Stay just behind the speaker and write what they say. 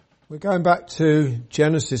We're going back to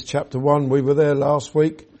Genesis chapter 1. We were there last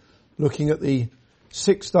week looking at the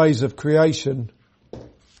 6 days of creation.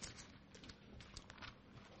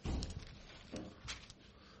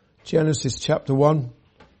 Genesis chapter 1.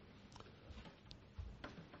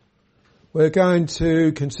 We're going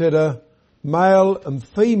to consider male and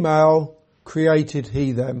female created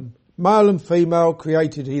he them. Male and female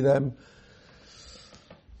created he them.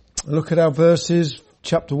 Look at our verses,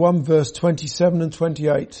 chapter 1, verse 27 and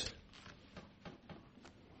 28.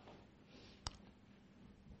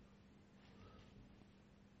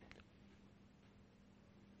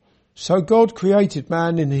 So God created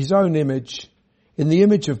man in his own image. In the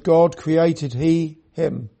image of God created he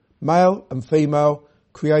him. Male and female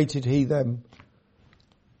created he them.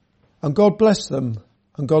 And God blessed them.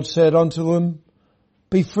 And God said unto them,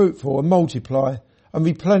 Be fruitful and multiply and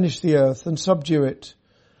replenish the earth and subdue it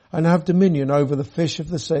and have dominion over the fish of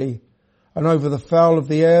the sea and over the fowl of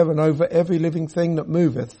the air and over every living thing that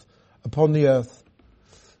moveth upon the earth.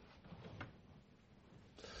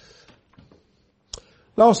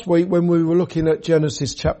 Last week when we were looking at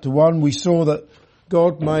Genesis chapter 1, we saw that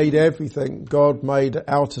God made everything. God made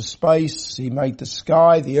outer space, he made the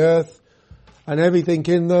sky, the earth, and everything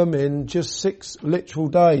in them in just 6 literal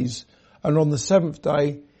days. And on the 7th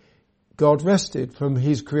day, God rested from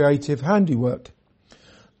his creative handiwork.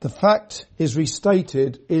 The fact is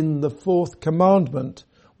restated in the 4th commandment,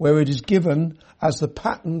 where it is given as the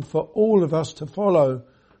pattern for all of us to follow.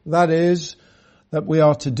 That is, that we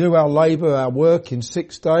are to do our labour, our work in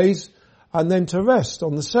 6 days, and then to rest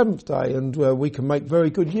on the 7th day. And we can make very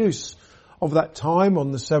good use of that time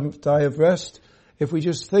on the 7th day of rest if we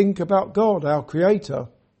just think about God, our Creator.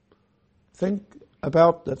 Think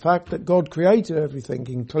about the fact that God created everything,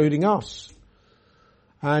 including us.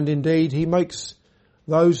 And indeed, he makes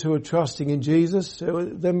those who are trusting in Jesus,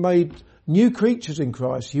 they're made new creatures in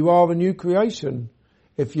Christ. You are a new creation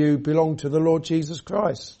if you belong to the Lord Jesus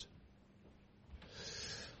Christ.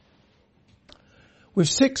 With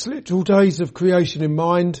 6 literal days of creation in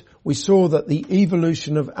mind, we saw that the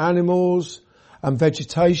evolution of animals and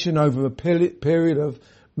vegetation over a period of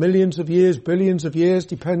millions of years, billions of years,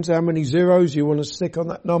 depends how many zeros you want to stick on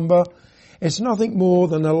that number. It's nothing more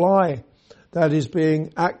than a lie that is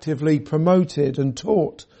being actively promoted and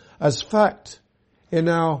taught as fact in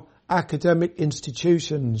our academic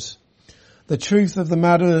institutions. The truth of the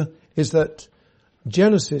matter is that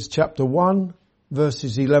Genesis chapter 1,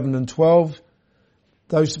 verses 11 and 12,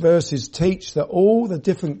 those verses teach that all the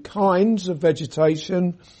different kinds of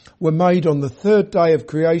vegetation were made on the 3rd day of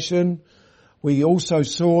creation. We also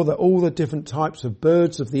saw that all the different types of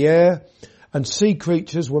birds of the air and sea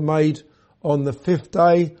creatures were made on the 5th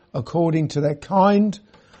day according to their kind,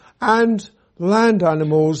 and land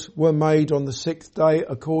animals were made on the 6th day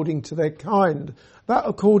according to their kind. That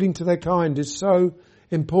according to their kind is so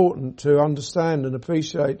important to understand and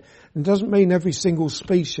appreciate. It doesn't mean every single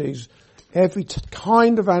species. Every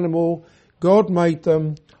kind of animal, God made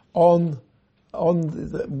them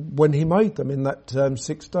when he made them in that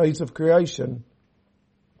 6 days of creation.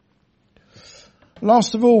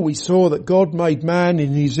 Last of all, we saw that God made man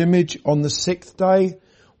in his image on the 6th day.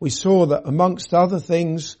 We saw that amongst other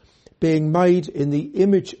things, being made in the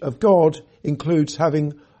image of God includes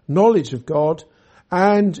having knowledge of God,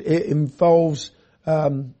 and it involves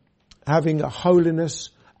having a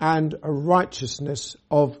holiness and a righteousness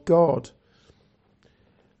of God.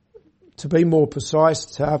 To be more precise,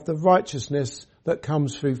 to have the righteousness that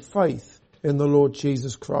comes through faith in the Lord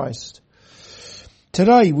Jesus Christ.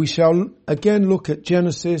 Today we shall again look at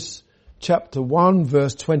Genesis chapter 1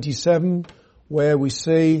 verse 27, where we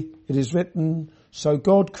see it is written, So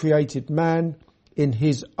God created man in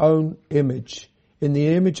his own image. In the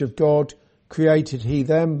image of God created he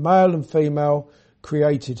them, male and female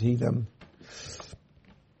created he them.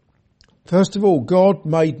 First of all, God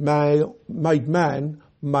made man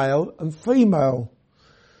male and female.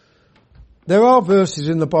 There are verses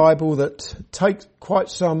in the Bible that take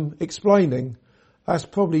quite some explaining. That's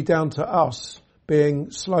probably down to us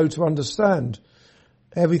being slow to understand.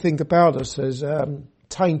 Everything about us is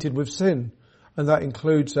tainted with sin, and that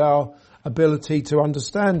includes our ability to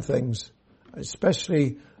understand things,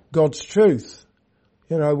 especially God's truth.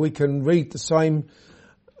 You know, we can read the same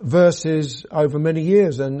verses over many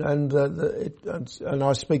years, and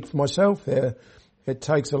I speak for myself here. It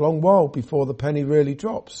takes a long while before the penny really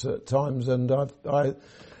drops at times, and I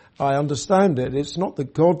understand it. It's not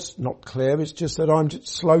that God's not clear, it's just that I'm just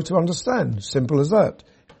slow to understand. Simple as that.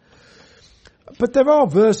 But there are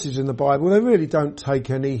verses in the Bible, they really don't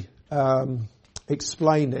take any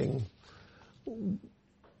explaining.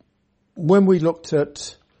 When we looked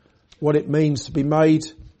at what it means to be made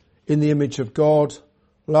in the image of God.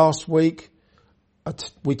 Last week,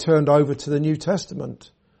 we turned over to the New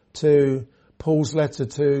Testament, to Paul's letter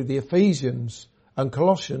to the Ephesians and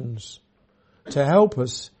Colossians, to help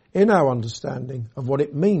us in our understanding of what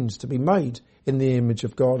it means to be made in the image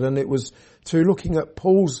of God. And it was through looking at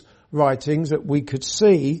Paul's writings that we could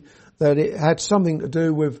see that it had something to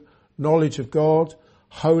do with knowledge of God,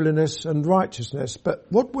 holiness and righteousness. But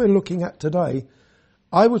what we're looking at today,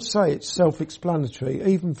 I would say it's self-explanatory,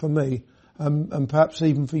 even for me, and perhaps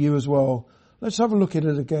even for you as well. Let's have a look at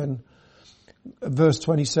it again. Verse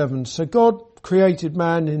 27. So God created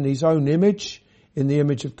man in his own image. In the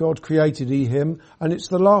image of God created he him. And it's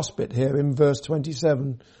the last bit here in verse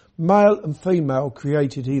 27. Male and female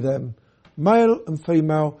created he them. Male and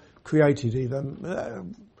female created he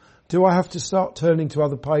them. Do I have to start turning to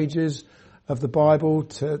other pages of the Bible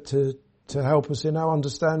to help us in our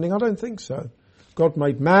understanding? I don't think so. God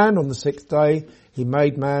made man on the sixth day. He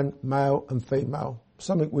made man male and female.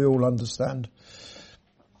 Something we all understand.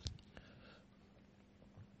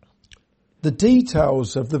 The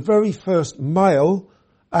details of the very first male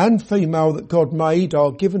and female that God made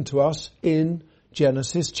are given to us in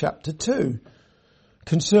Genesis chapter 2.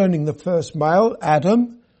 Concerning the first male,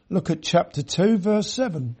 Adam, look at chapter 2 verse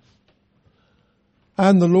 7.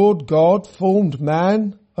 And the Lord God formed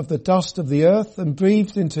man of the dust of the earth and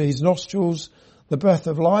breathed into his nostrils the breath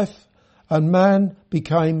of life, and man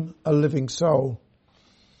became a living soul.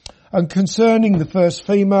 And concerning the first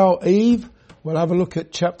female, Eve, we'll have a look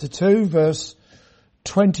at chapter 2 verse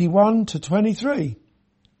 21 to 23.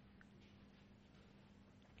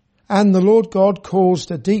 And the Lord God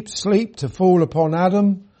caused a deep sleep to fall upon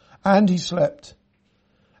Adam, and he slept.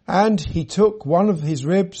 And he took one of his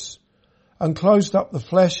ribs and closed up the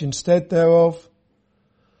flesh instead thereof.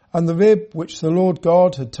 And the rib which the Lord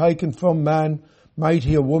God had taken from man made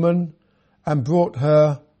he a woman and brought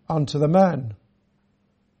her unto the man.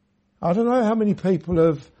 I don't know how many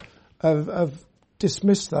people have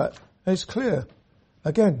dismissed that. It's clear.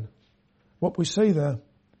 Again, what we see there.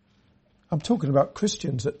 I'm talking about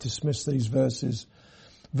Christians that dismiss these verses.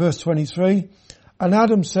 Verse 23. And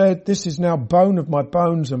Adam said, this is now bone of my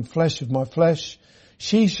bones and flesh of my flesh.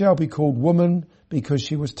 She shall be called woman because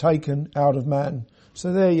she was taken out of man.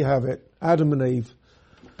 So there you have it. Adam and Eve.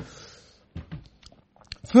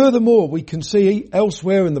 Furthermore, we can see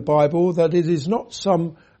elsewhere in the Bible that it is not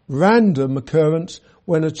some random occurrence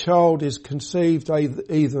when a child is conceived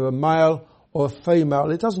either a male or a female.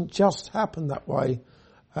 It doesn't just happen that way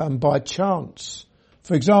by chance.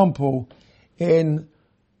 For example, in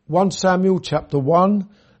 1 Samuel chapter 1,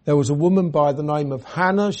 there was a woman by the name of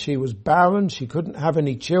Hannah. She was barren. She couldn't have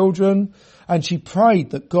any children. And she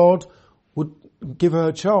prayed that God would give her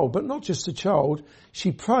a child. But not just a child.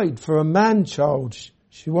 She prayed for a man-child.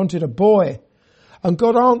 She wanted a boy. And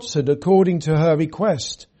God answered according to her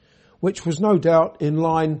request, which was no doubt in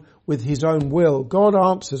line with his own will. God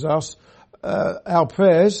answers us, our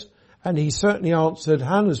prayers, and he certainly answered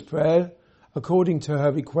Hannah's prayer according to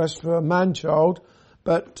her request for a man-child.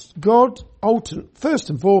 But God, first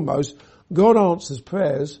and foremost, God answers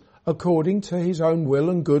prayers according to his own will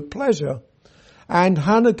and good pleasure. And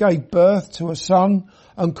Hannah gave birth to a son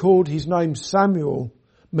and called his name Samuel,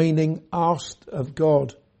 meaning asked of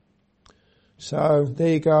God. So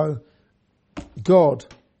there you go. God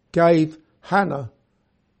gave Hannah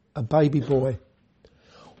a baby boy.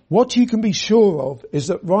 What you can be sure of is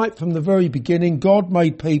that right from the very beginning, God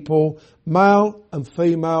made people male and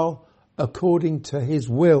female according to his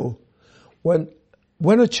will. When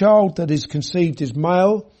a child that is conceived is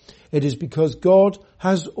male, it is because God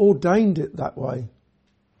has ordained it that way.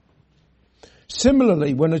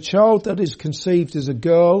 Similarly, when a child that is conceived is a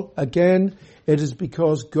girl, again, it is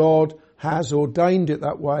because God has ordained it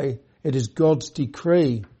that way. It is God's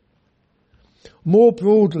decree. More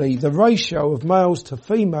broadly, the ratio of males to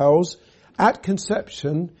females at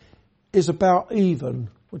conception is about even,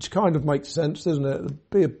 which kind of makes sense, doesn't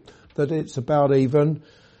it? That it's about even.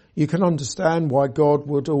 You can understand why God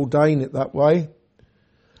would ordain it that way.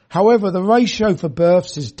 However, the ratio for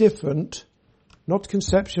births is different. Not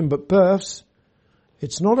conception, but births.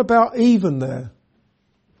 It's not about even there.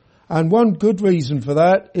 And one good reason for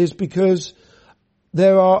that is because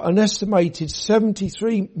there are an estimated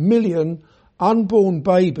 73 million unborn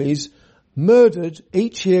babies murdered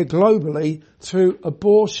each year globally through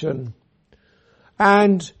abortion.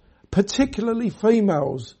 And particularly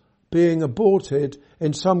females being aborted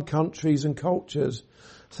in some countries and cultures.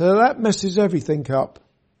 So that messes everything up.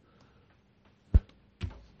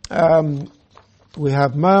 We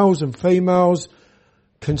have males and females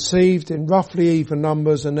conceived in roughly even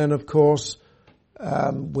numbers, and then of course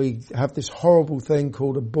we have this horrible thing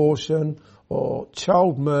called abortion or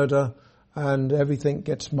child murder, and everything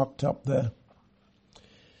gets mucked up there.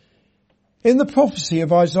 In the prophecy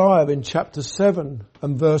of Isaiah in chapter 7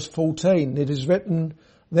 and verse 14, it is written,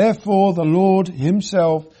 "Therefore the Lord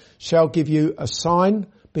himself shall give you a sign.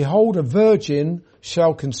 Behold, a virgin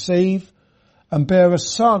shall conceive and bear a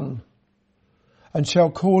son, and shall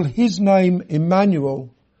call his name Emmanuel."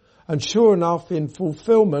 And sure enough, in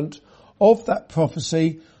fulfillment of that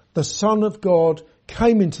prophecy, the Son of God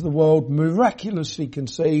came into the world, miraculously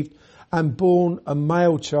conceived, and born a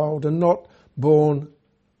male child and not born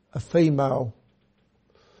a female.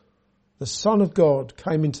 The Son of God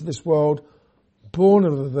came into this world, born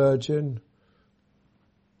of a virgin,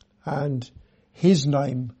 and his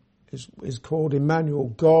name is called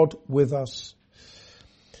Emmanuel, God with us.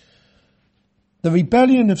 The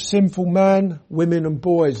rebellion of sinful man, women and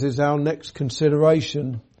boys is our next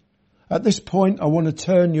consideration. At this point, I want to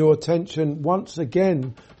turn your attention once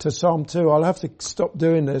again to Psalm 2. I'll have to stop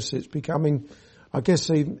doing this. It's becoming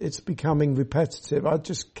repetitive. I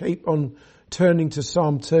just keep on turning to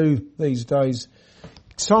Psalm 2 these days.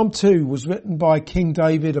 Psalm 2 was written by King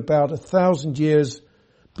David about 1,000 years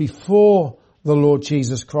before the Lord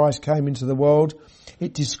Jesus Christ came into the world.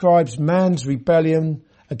 It describes man's rebellion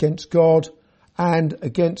against God and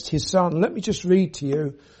against his Son. Let me just read to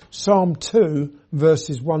you Psalm 2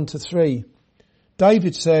 verses 1 to 3.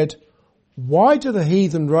 David said, "Why do the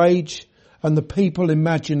heathen rage and the people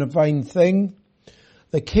imagine a vain thing?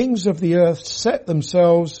 The kings of the earth set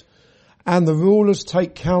themselves, and the rulers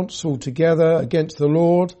take counsel together against the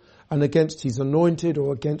Lord and against his anointed,"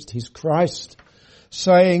 or against his Christ,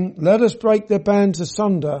 saying, "Let us break their bands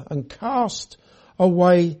asunder and cast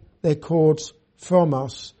away their cords from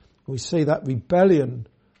us." We see that rebellion,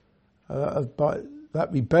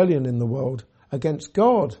 in the world against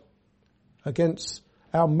God, against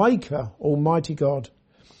our Maker, Almighty God.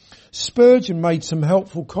 Spurgeon made some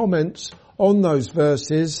helpful comments on those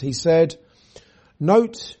verses. He said,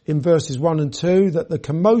 note in verses 1 and 2 that the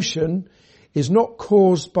commotion is not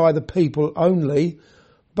caused by the people only,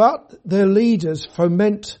 but their leaders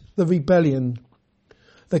foment the rebellion.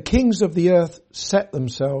 The kings of the earth set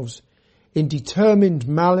themselves. In determined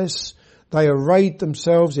malice, they arrayed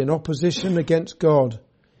themselves in opposition against God.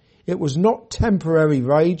 It was not temporary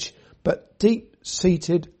rage, but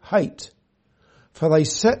deep-seated hate. For they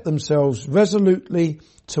set themselves resolutely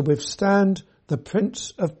to withstand the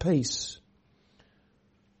Prince of Peace.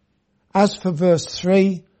 As for verse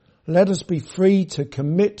 3, let us be free to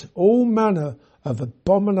commit all manner of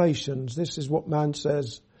abominations. This is what man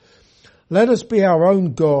says. Let us be our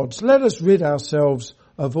own gods. Let us rid ourselves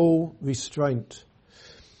of all restraint.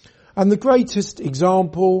 And the greatest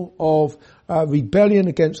example of rebellion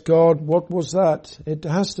against God, what was that? It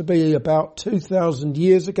has to be about 2,000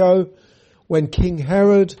 years ago when King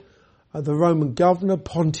Herod, the Roman governor,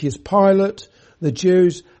 Pontius Pilate, the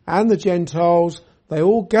Jews and the Gentiles, they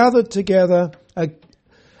all gathered together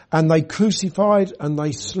and they crucified and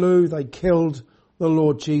they slew, they killed the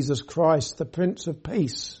Lord Jesus Christ, the Prince of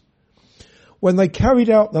Peace. When they carried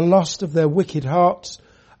out the lust of their wicked hearts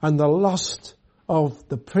and the lust of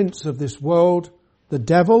the prince of this world, the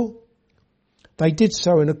devil, they did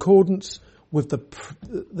so in accordance with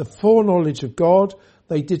the foreknowledge of God.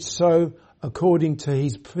 They did so according to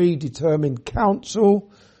his predetermined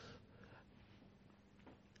counsel.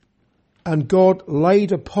 And God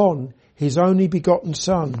laid upon his only begotten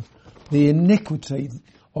Son the iniquity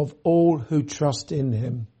of all who trust in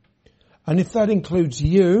him. And if that includes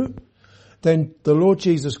you, then the Lord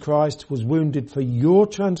Jesus Christ was wounded for your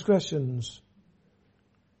transgressions.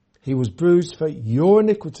 He was bruised for your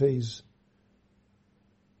iniquities.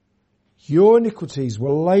 Your iniquities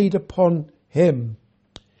were laid upon him.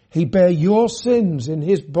 He bare your sins in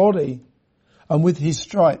his body, and with his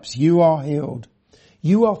stripes you are healed.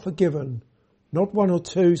 You are forgiven, not one or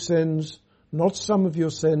two sins, not some of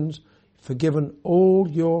your sins, forgiven all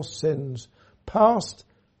your sins, past,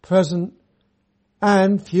 present,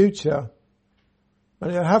 and future.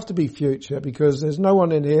 And it'll have to be future, because there's no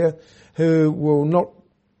one in here who will not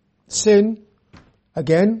sin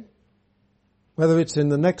again, whether it's in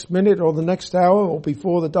the next minute or the next hour or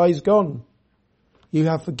before the day's gone. You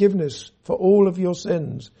have forgiveness for all of your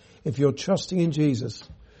sins if you're trusting in Jesus.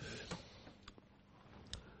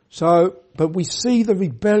 So, but we see the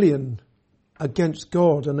rebellion against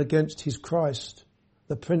God and against his Christ,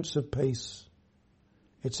 the Prince of Peace.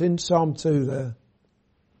 It's in Psalm 2 there.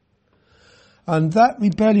 And that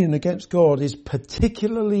rebellion against God is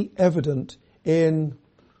particularly evident in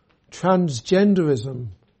transgenderism.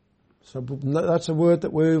 So that's a word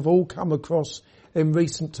that we've all come across in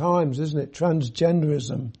recent times, isn't it?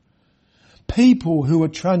 Transgenderism. People who are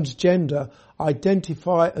transgender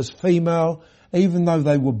identify as female even though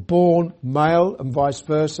they were born male and vice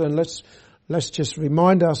versa. And let's just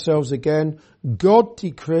remind ourselves again, God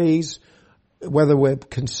decrees whether we're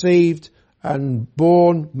conceived and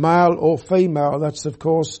born male or female. That's of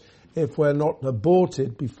course if we're not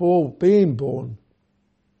aborted before being born.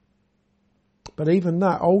 But even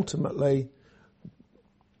that, ultimately,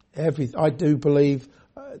 I do believe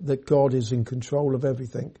that God is in control of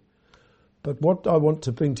everything. But what I want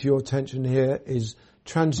to bring to your attention here is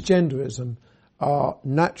transgenderism are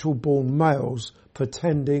natural born males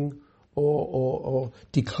pretending or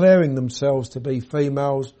declaring themselves to be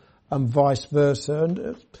females and vice versa.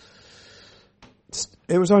 And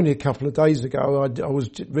it was only a couple of days ago, I was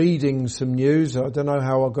reading some news. I don't know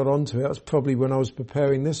how I got onto it. It was probably when I was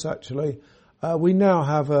preparing this actually. We now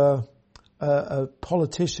have a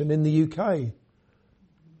politician in the UK.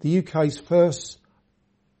 The UK's first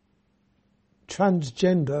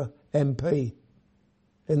transgender MP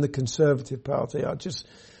in the Conservative Party. I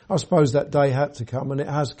suppose that day had to come, and it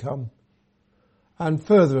has come. And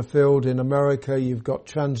further afield in America, you've got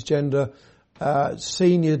transgender,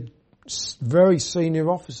 very senior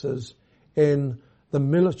officers in the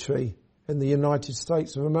military in the United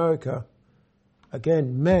States of America.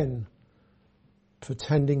 Again, men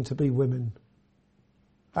pretending to be women,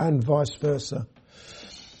 and vice versa.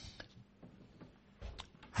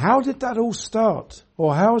 How did that all start?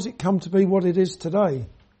 Or how has it come to be what it is today?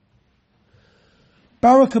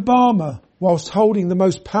 Barack Obama, whilst holding the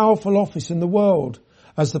most powerful office in the world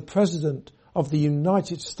as the President of the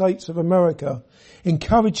United States of America,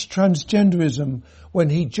 encouraged transgenderism when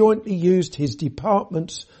he jointly used his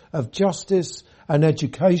Departments of Justice and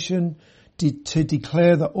Education to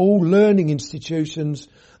declare that all learning institutions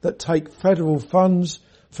that take federal funds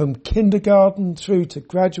from kindergarten through to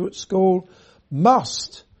graduate school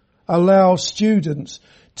must allow students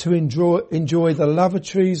to enjoy the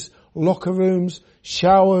lavatories, locker rooms,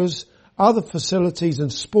 showers, other facilities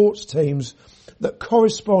and sports teams that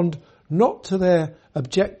correspond not to their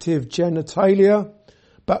objective genitalia,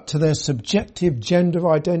 but to their subjective gender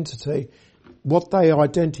identity, what they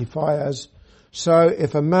identify as. So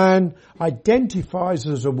if a man identifies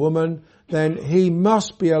as a woman, then he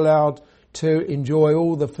must be allowed to enjoy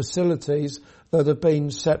all the facilities that have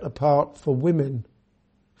been set apart for women,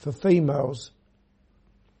 for females.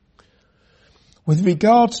 With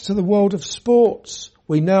regards to the world of sports,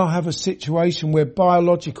 we now have a situation where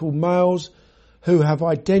biological males who have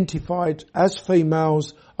identified as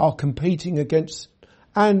females are competing against,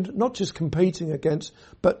 and not just competing against,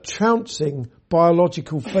 but trouncing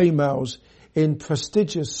biological females in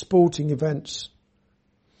prestigious sporting events.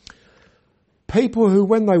 People who,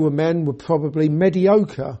 when they were men, were probably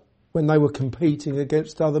mediocre when they were competing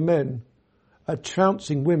against other men, are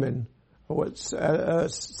trouncing women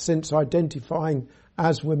since identifying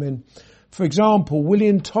as women. For example,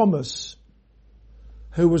 William Thomas,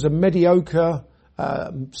 who was a mediocre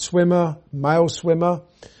swimmer, male swimmer.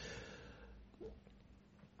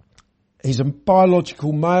 He's a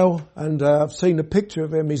biological male, and I've seen a picture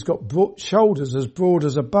of him. He's got shoulders as broad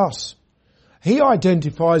as a bus. He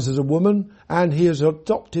identifies as a woman, and he has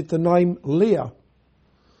adopted the name Leah.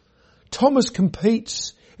 Thomas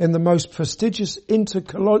competes in the most prestigious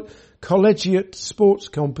intercollegiate sports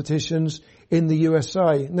competitions in the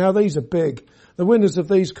USA. Now, these are big. The winners of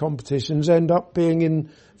these competitions end up being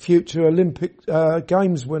in future Olympic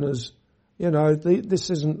Games winners. You know,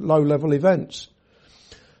 this isn't low-level events.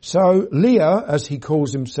 So Leah, as he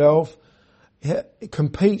calls himself,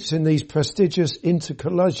 competes in these prestigious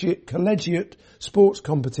intercollegiate sports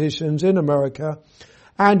competitions in America.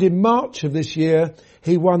 And in March of this year,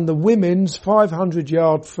 he won the women's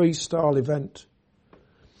 500-yard freestyle event.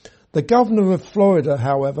 The governor of Florida,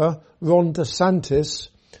 however, Ron DeSantis,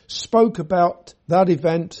 spoke about that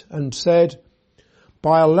event and said,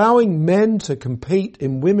 by allowing men to compete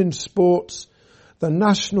in women's sports, the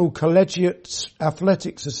National Collegiate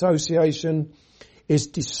Athletics Association is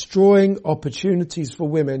destroying opportunities for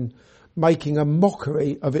women, making a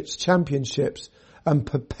mockery of its championships and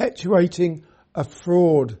perpetuating a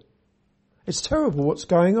fraud. It's terrible what's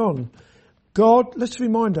going on. God, let's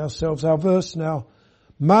remind ourselves our verse now.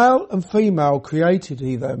 Male and female created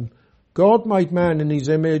he them. God made man in his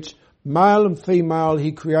image. Male and female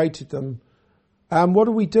he created them. And what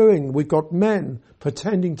are we doing? We've got men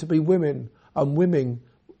pretending to be women and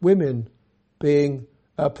women being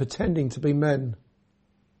pretending to be men.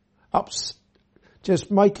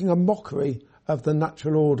 Just making a mockery of the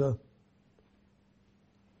natural order.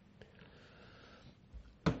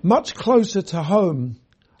 Much closer to home,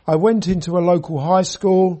 I went into a local high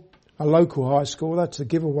school, that's a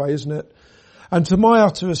giveaway, isn't it? And to my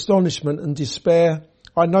utter astonishment and despair,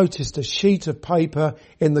 I noticed a sheet of paper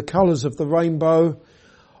in the colours of the rainbow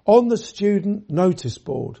on the student notice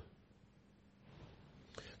board.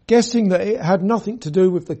 Guessing that it had nothing to do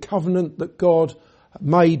with the covenant that God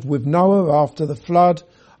made with Noah after the flood,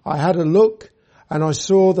 I had a look and I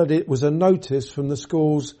saw that it was a notice from the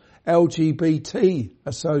school's LGBT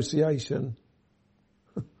association.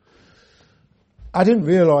 I didn't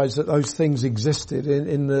realise that those things existed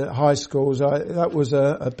in the high schools. That was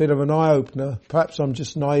a bit of an eye-opener. Perhaps I'm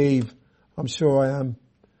just naive. I'm sure I am.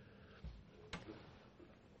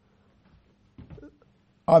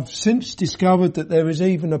 I've since discovered that there is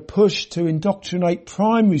even a push to indoctrinate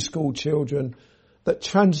primary school children that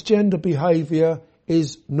transgender behaviour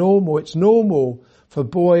is normal. It's normal for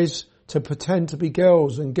boys to pretend to be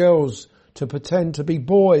girls and girls to pretend to be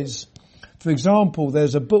boys. For example,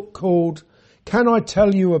 there's a book called Can I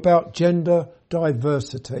Tell You About Gender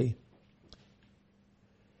Diversity?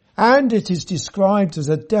 And it is described as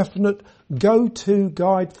a definite go-to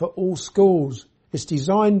guide for all schools. It's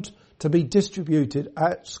designed to be distributed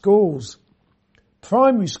at schools,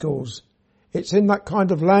 primary schools. It's in that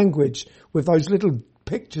kind of language with those little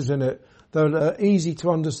pictures in it that are easy to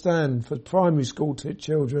understand for primary school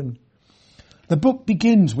children. The book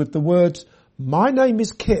begins with the words, "My name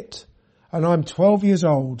is Kit and I'm 12 years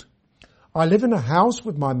old. I live in a house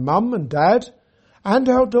with my mum and dad and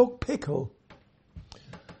our dog Pickle."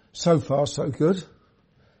 So far, so good.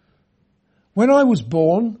 When I was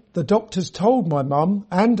born, the doctors told my mum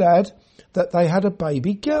and dad that they had a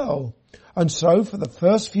baby girl. And so for the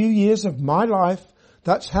first few years of my life,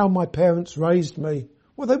 that's how my parents raised me.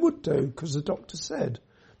 Well, they would do, because the doctor said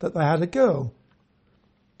that they had a girl.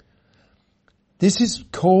 This is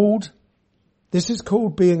called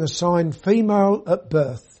being assigned female at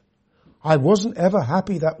birth. I wasn't ever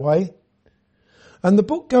happy that way. And the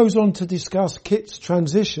book goes on to discuss Kit's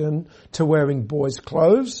transition to wearing boys'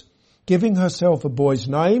 clothes, giving herself a boy's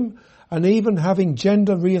name, and even having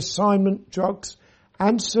gender reassignment drugs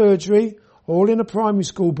and surgery, all in a primary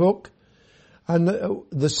school book. And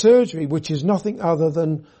the surgery, which is nothing other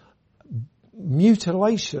than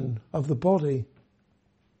mutilation of the body.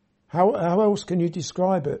 How else can you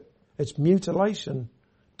describe it? It's mutilation.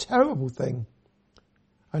 Terrible thing.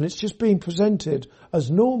 And it's just being presented as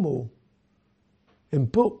normal in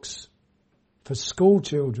books for school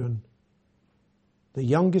children, the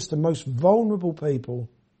youngest and most vulnerable people.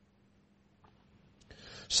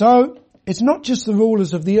 So, it's not just the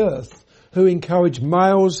rulers of the earth who encourage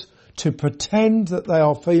males to pretend that they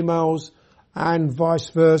are females and vice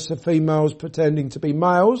versa, females pretending to be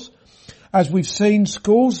males. As we've seen,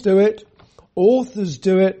 schools do it, authors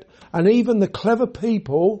do it, and even the clever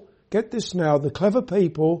people, get this now, the clever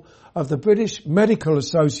people of the British Medical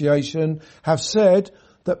Association have said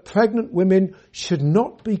that pregnant women should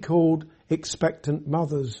not be called expectant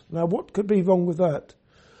mothers. Now, what could be wrong with that?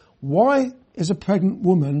 Why is a pregnant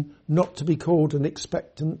woman not to be called an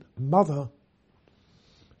expectant mother?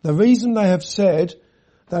 The reason they have said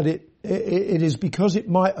that it is because it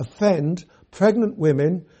might offend pregnant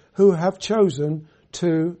women who have chosen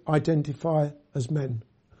to identify as men.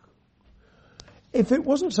 If it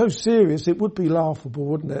wasn't so serious, it would be laughable,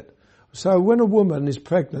 wouldn't it? So when a woman is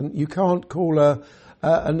pregnant, you can't call her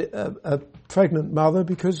a pregnant mother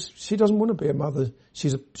because she doesn't want to be a mother.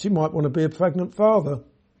 She might want to be a pregnant father.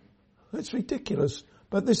 It's ridiculous,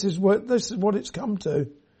 but this is what it's come to.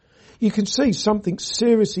 You can see something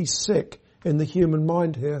seriously sick in the human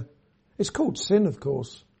mind here. It's called sin, of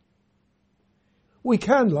course. We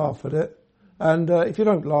can laugh at it, and if you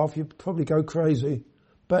don't laugh, you probably go crazy.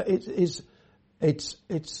 But it's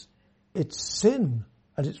sin,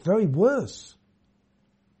 and it's very worse.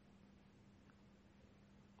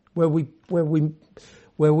 Where we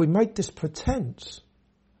make this pretense.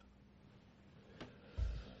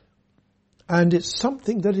 And it's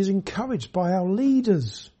something that is encouraged by our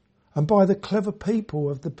leaders and by the clever people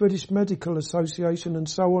of the British Medical Association and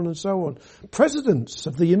so on and so on. Presidents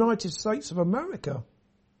of the United States of America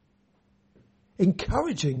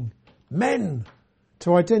encouraging men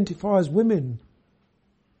to identify as women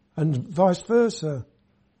and vice versa,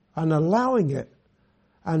 and allowing it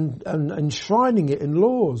and enshrining it in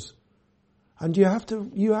laws. And you have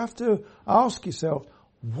to ask yourself,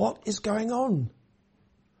 what is going on?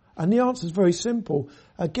 And the answer is very simple.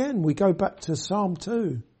 Again, we go back to Psalm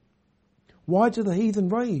 2. Why do the heathen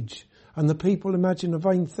rage and the people imagine a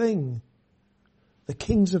vain thing? The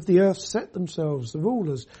kings of the earth set themselves, the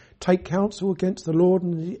rulers, take counsel against the Lord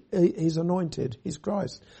and his anointed, his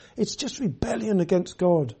Christ. It's just rebellion against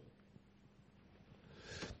God.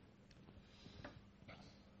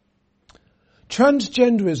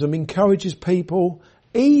 Transgenderism encourages people,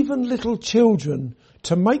 even little children,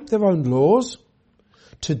 to make their own laws,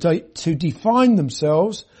 to define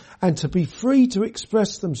themselves, and to be free to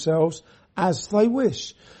express themselves as they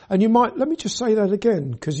wish. And let me just say that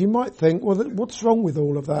again, because you might think, well, what's wrong with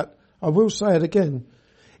all of that? I will say it again.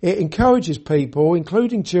 It encourages people,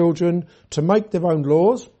 including children, to make their own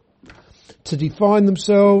laws, to define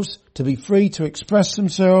themselves, to be free to express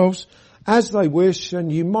themselves as they wish.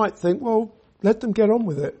 And you might think, well, let them get on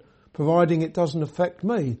with it, providing it doesn't affect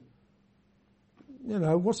me. You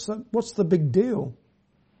know, what's the big deal?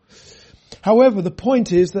 However, the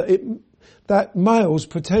point is that males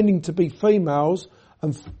pretending to be females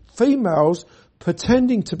and females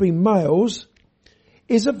pretending to be males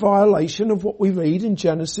is a violation of what we read in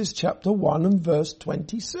Genesis chapter 1 and verse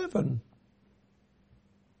 27.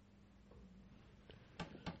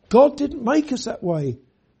 God didn't make us that way.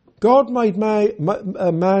 God made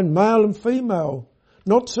a man male and female,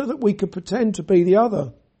 not so that we could pretend to be the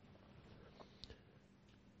other.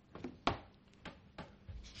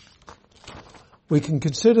 We can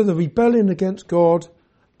consider the rebellion against God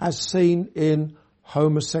as seen in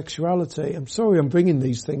homosexuality. I'm sorry I'm bringing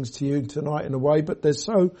these things to you tonight in a way, but they're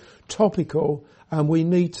so topical and we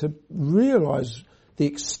need to realise the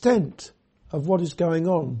extent of what is going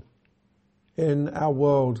on in our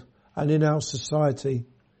world and in our society.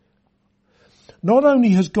 Not only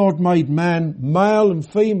has God made man male and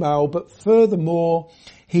female, but furthermore,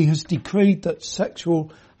 he has decreed that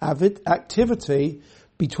sexual activity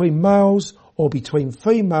between males or between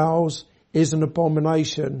females is an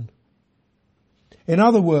abomination. In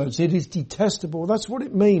other words, it is detestable. That's what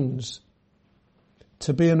it means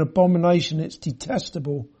to be an abomination. It's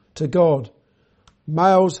detestable to God.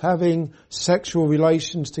 Males having sexual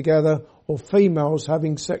relations together or females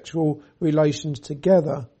having sexual relations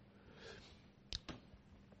together.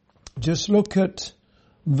 Just look at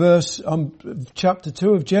chapter 2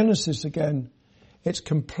 of Genesis again. It's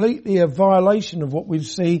completely a violation of what we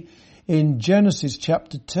see in Genesis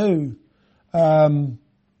chapter 2,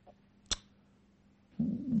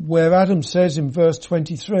 where Adam says in verse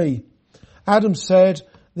 23, Adam said,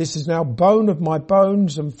 "This is now bone of my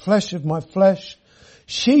bones and flesh of my flesh.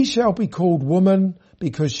 She shall be called woman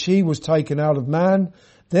because she was taken out of man.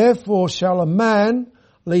 Therefore shall a man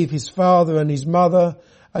leave his father and his mother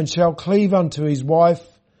and shall cleave unto his wife,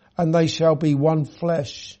 and they shall be one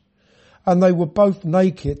flesh. And they were both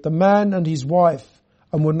naked, the man and his wife,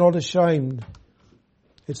 and were not ashamed."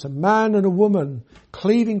 It's a man and a woman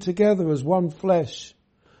cleaving together as one flesh.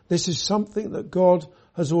 This is something that God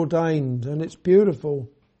has ordained, and it's beautiful.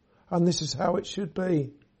 And this is how it should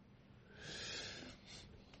be.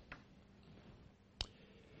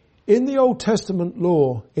 In the Old Testament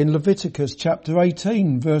law, in Leviticus chapter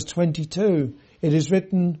 18, verse 22, it is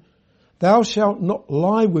written, "Thou shalt not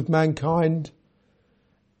lie with mankind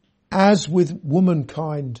as with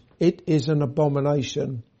womankind. It is an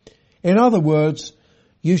abomination." In other words,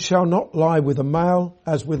 you shall not lie with a male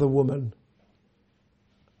as with a woman.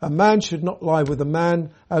 A man should not lie with a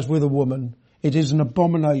man as with a woman. It is an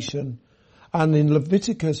abomination. And in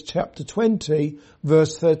Leviticus chapter 20,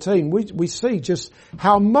 verse 13, we see just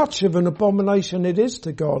how much of an abomination it is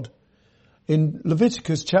to God. In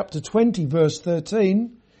Leviticus chapter 20, verse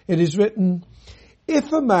 13, it is written,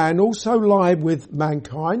 "If a man also lie with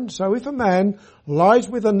mankind," so if a man lies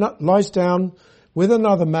down with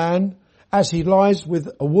another man as he lies with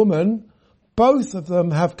a woman, both of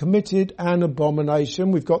them have committed an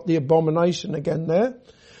abomination. We've got the abomination again there.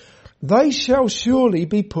 "They shall surely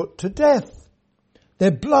be put to death.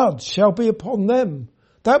 Their blood shall be upon them."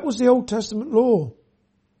 That was the Old Testament law.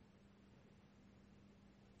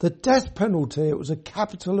 The death penalty, it was a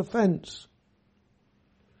capital offence.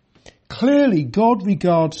 Clearly, God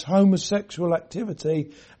regards homosexual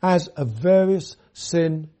activity as a various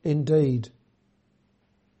sin indeed.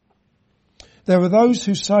 There are those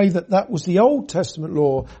who say that was the Old Testament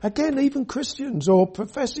law. Again, even Christians or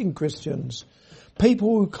professing Christians, people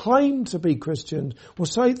who claim to be Christians will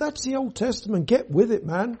say, that's the Old Testament, get with it,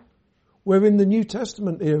 man. We're in the New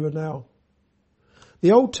Testament era now.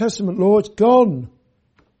 The Old Testament law, it's gone.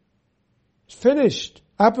 It's finished,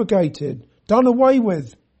 abrogated, done away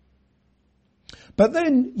with. But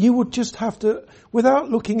then you would just have to,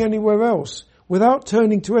 without looking anywhere else, without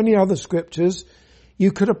turning to any other scriptures,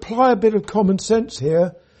 you could apply a bit of common sense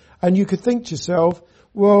here and you could think to yourself,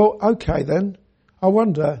 well, okay then, I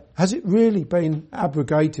wonder, has it really been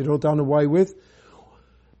abrogated or done away with?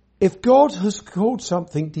 If God has called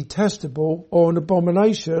something detestable or an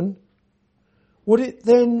abomination, would it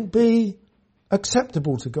then be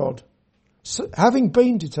acceptable to God? So, having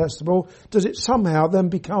been detestable, does it somehow then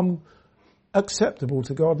become acceptable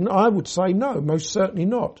to God? And I would say no, most certainly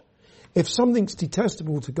not. If something's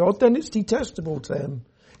detestable to God, then it's detestable to him.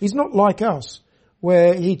 He's not like us,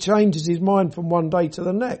 where he changes his mind from one day to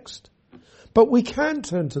the next. But we can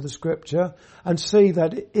turn to the scripture and see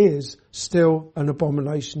that it is still an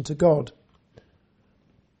abomination to God.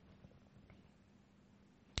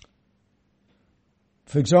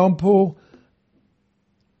 For example,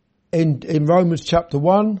 in Romans chapter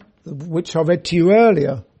 1, which I read to you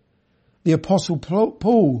earlier, the Apostle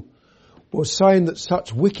Paul was saying that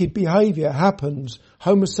such wicked behaviour happens,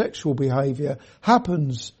 homosexual behaviour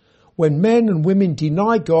happens when men and women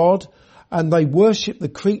deny God and they worship the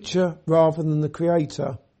creature rather than the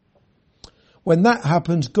Creator. When that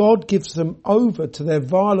happens, God gives them over to their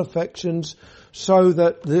vile affections, so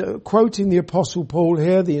that, quoting the Apostle Paul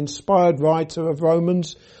here, the inspired writer of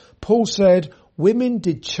Romans, Paul said, women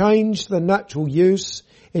did change the natural use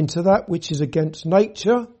into that which is against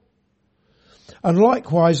nature. And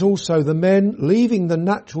likewise also the men, leaving the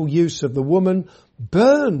natural use of the woman,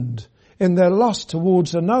 burned in their lust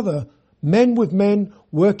towards another, men with men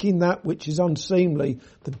working that which is unseemly.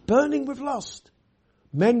 The burning with lust,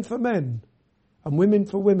 men for men and women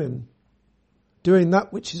for women, doing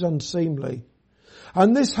that which is unseemly.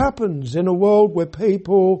 And this happens in a world where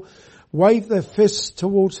people wave their fists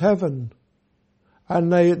towards heaven,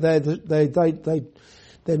 and I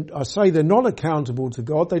say they're not accountable to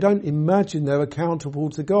God. They don't imagine they're accountable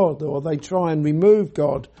to God, or they try and remove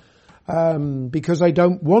God because they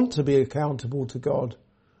don't want to be accountable to God.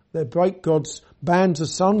 They break God's bands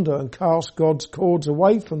asunder and cast God's cords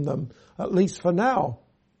away from them, at least for now.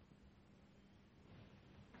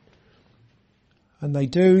 And they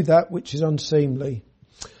do that which is unseemly.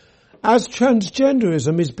 As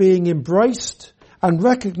transgenderism is being embraced and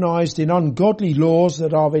recognised in ungodly laws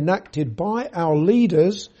that are enacted by our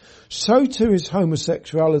leaders, so too is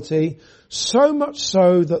homosexuality, so much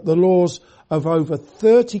so that the laws of over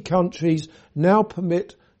 30 countries now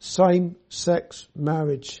permit same-sex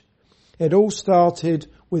marriage. It all started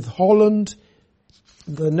with Holland,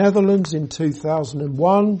 the Netherlands in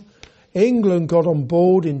 2001, England got on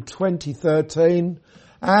board in 2013,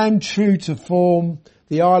 and true to form,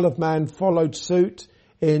 the Isle of Man followed suit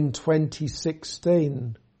in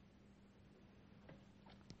 2016.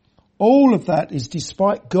 All of that is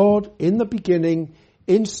despite God in the beginning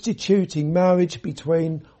instituting marriage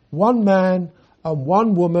between one man and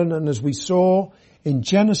one woman, and as we saw in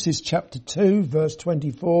Genesis chapter 2 verse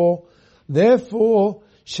 24, therefore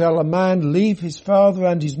shall a man leave his father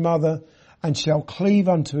and his mother and shall cleave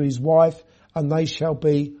unto his wife, and they shall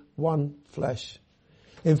be one flesh.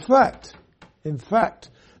 In fact,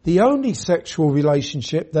 the only sexual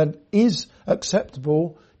relationship that is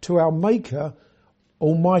acceptable to our Maker,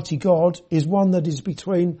 Almighty God, is one that is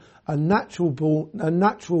between a natural born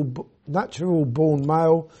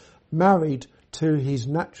male married to his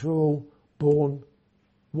natural born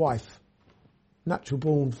wife, natural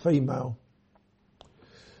born female,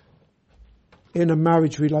 in a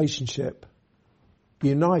marriage relationship,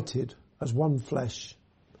 united as one flesh.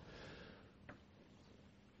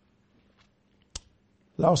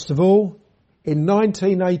 Last of all, in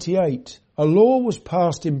 1988, a law was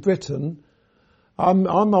passed in Britain. I'm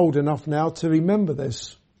old enough now to remember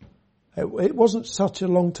this. It wasn't such a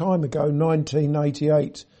long time ago,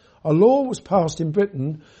 1988. A law was passed in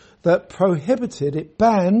Britain that prohibited, it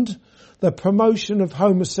banned the promotion of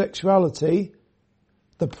homosexuality,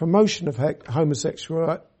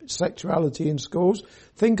 sexuality in schools.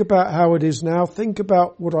 Think about how it is now. Think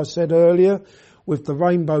about what I said earlier with the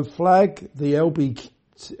rainbow flag, the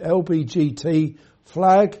LBGT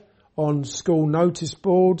flag on school notice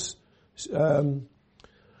boards, and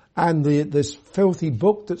this filthy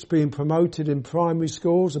book that's being promoted in primary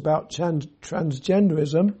schools about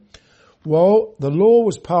transgenderism. Well, the law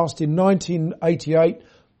was passed in 1988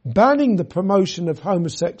 banning the promotion of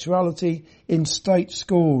homosexuality in state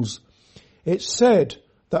schools. It said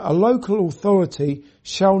that a local authority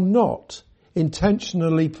shall not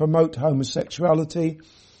intentionally promote homosexuality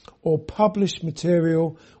or publish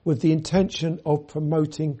material with the intention of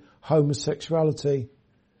promoting homosexuality,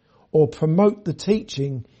 or promote the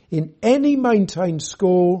teaching in any maintained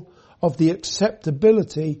school of the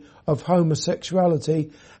acceptability of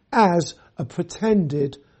homosexuality as a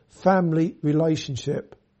pretended family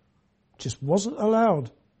relationship. Just wasn't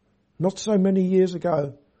allowed. Not so many years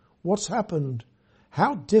ago. What's happened?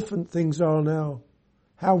 How different things are now.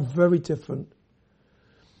 How very different.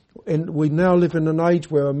 And we now live in an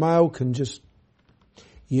age where a male can just,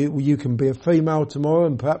 you can be a female tomorrow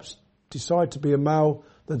and perhaps decide to be a male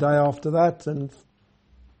the day after that, and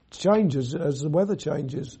changes as the weather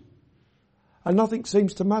changes. And nothing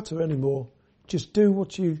seems to matter anymore. Just do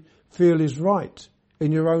what you feel is right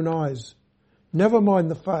in your own eyes. Never mind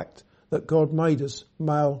the fact that God made us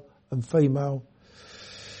male and female.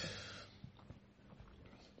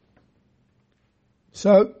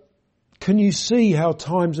 So, can you see how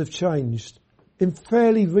times have changed? In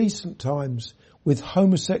fairly recent times, with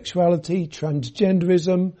homosexuality,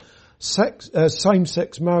 transgenderism,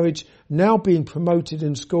 same-sex marriage now being promoted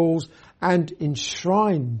in schools and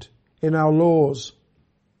enshrined in our laws.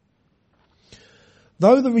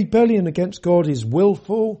 Though the rebellion against God is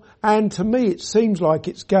willful, and to me it seems like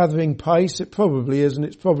it's gathering pace, it probably isn't,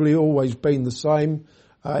 it's probably always been the same.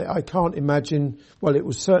 I can't imagine, well, it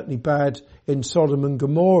was certainly bad in Sodom and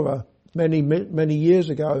Gomorrah many years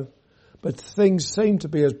ago, but things seem to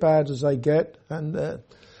be as bad as they get, and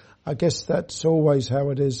I guess that's always how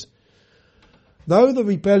it is. Though the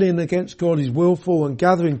rebellion against God is willful and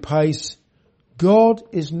gathering pace, God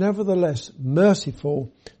is nevertheless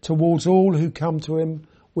merciful towards all who come to him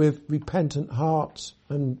with repentant hearts.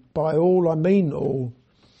 And by all, I mean all.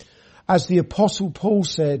 As the Apostle Paul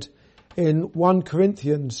said in 1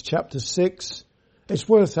 Corinthians chapter 6, it's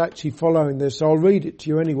worth actually following this. I'll read it to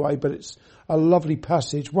you anyway, but it's a lovely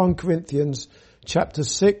passage. 1 Corinthians chapter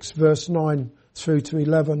 6, verse 9 through to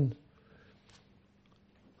 11.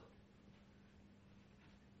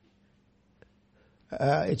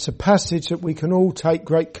 It's a passage that we can all take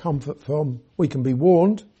great comfort from. We can be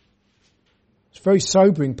warned. It's a very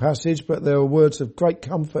sobering passage, but there are words of great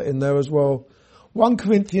comfort in there as well. 1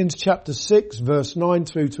 Corinthians chapter 6, verse 9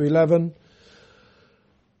 through to 11.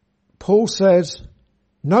 Paul says,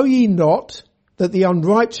 "Know ye not that the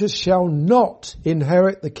unrighteous shall not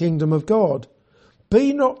inherit the kingdom of God?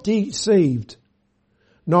 Be not deceived.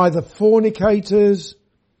 Neither fornicators,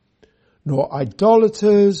 nor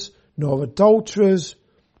idolaters, nor adulterers,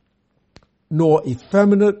 nor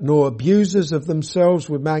effeminate, nor abusers of themselves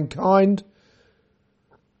with mankind."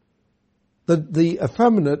 The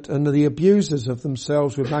effeminate and the abusers of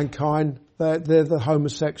themselves with mankind, they're the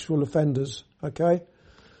homosexual offenders, okay?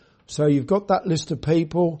 So you've got that list of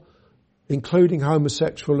people, including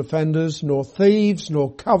homosexual offenders, nor thieves,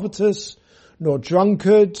 nor covetous, nor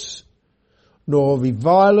drunkards, nor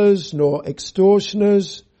revilers, nor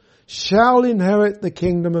extortioners, shall inherit the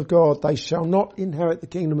kingdom of God. They shall not inherit the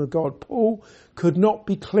kingdom of God. Paul could not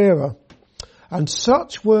be clearer. And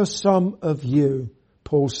such were some of you,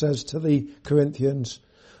 Paul says to the Corinthians.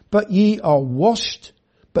 But ye are washed,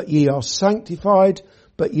 but ye are sanctified,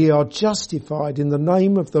 but ye are justified in the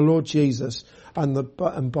name of the Lord Jesus and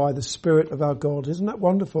by the Spirit of our God. Isn't that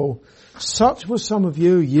wonderful? Such were some of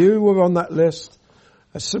you. You were on that list.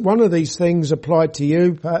 One of these things applied to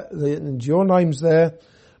you, and your name's there.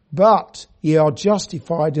 But ye are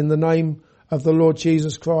justified in the name of the Lord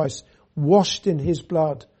Jesus Christ, washed in his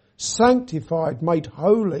blood, sanctified, made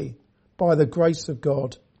holy by the grace of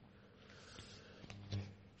God.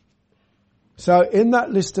 So in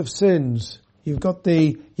that list of sins, you've got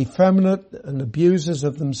the effeminate and abusers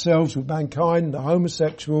of themselves with mankind, the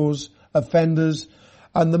homosexuals, offenders,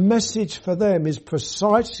 and the message for them is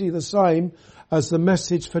precisely the same as the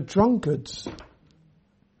message for drunkards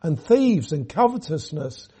and thieves and covetous.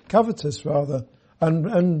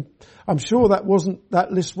 And I'm sure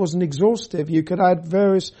that list wasn't exhaustive. You could add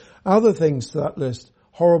various other things to that list.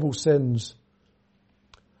 Horrible sins.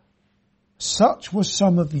 Such were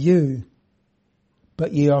some of you,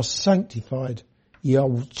 but ye are sanctified, ye are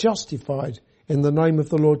justified in the name of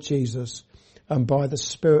the Lord Jesus and by the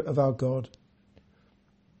Spirit of our God.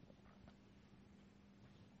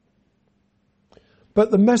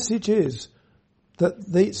 But the message is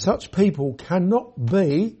that such people cannot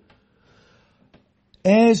be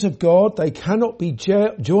heirs of God. They cannot be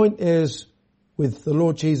joint heirs with the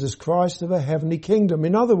Lord Jesus Christ of a heavenly kingdom.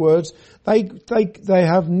 In other words, they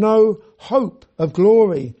have no hope of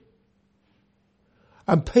glory.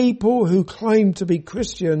 And people who claim to be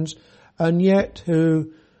Christians and yet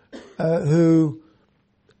who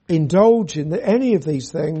indulge in any of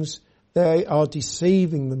these things, they are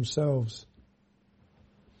deceiving themselves.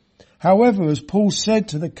 However, as Paul said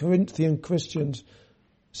to the Corinthian Christians,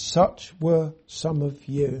 such were some of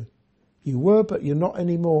you. You were, but you're not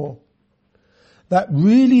anymore. That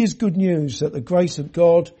really is good news, that the grace of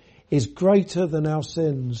God is greater than our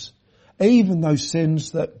sins, even those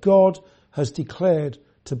sins that God has declared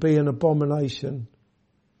to be an abomination.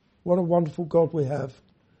 What a wonderful God we have.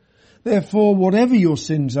 Therefore, whatever your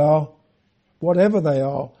sins are, whatever they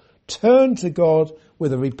are, turn to God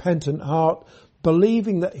with a repentant heart,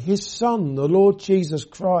 believing that his Son, the Lord Jesus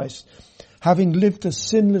Christ, having lived a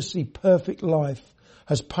sinlessly perfect life,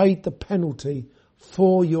 has paid the penalty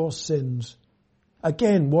for your sins.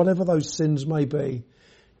 Again, whatever those sins may be,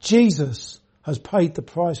 Jesus has paid the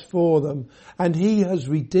price for them, and he has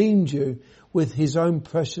redeemed you with his own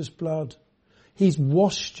precious blood. He's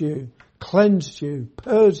washed you, cleansed you,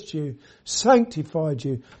 purged you, sanctified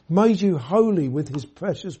you, made you holy with his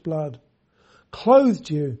precious blood, clothed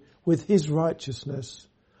you with his righteousness,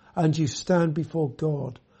 and you stand before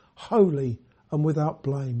God, holy and without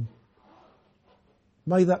blame.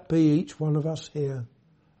 May that be each one of us here,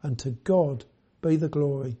 and to God be the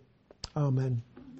glory. Amen.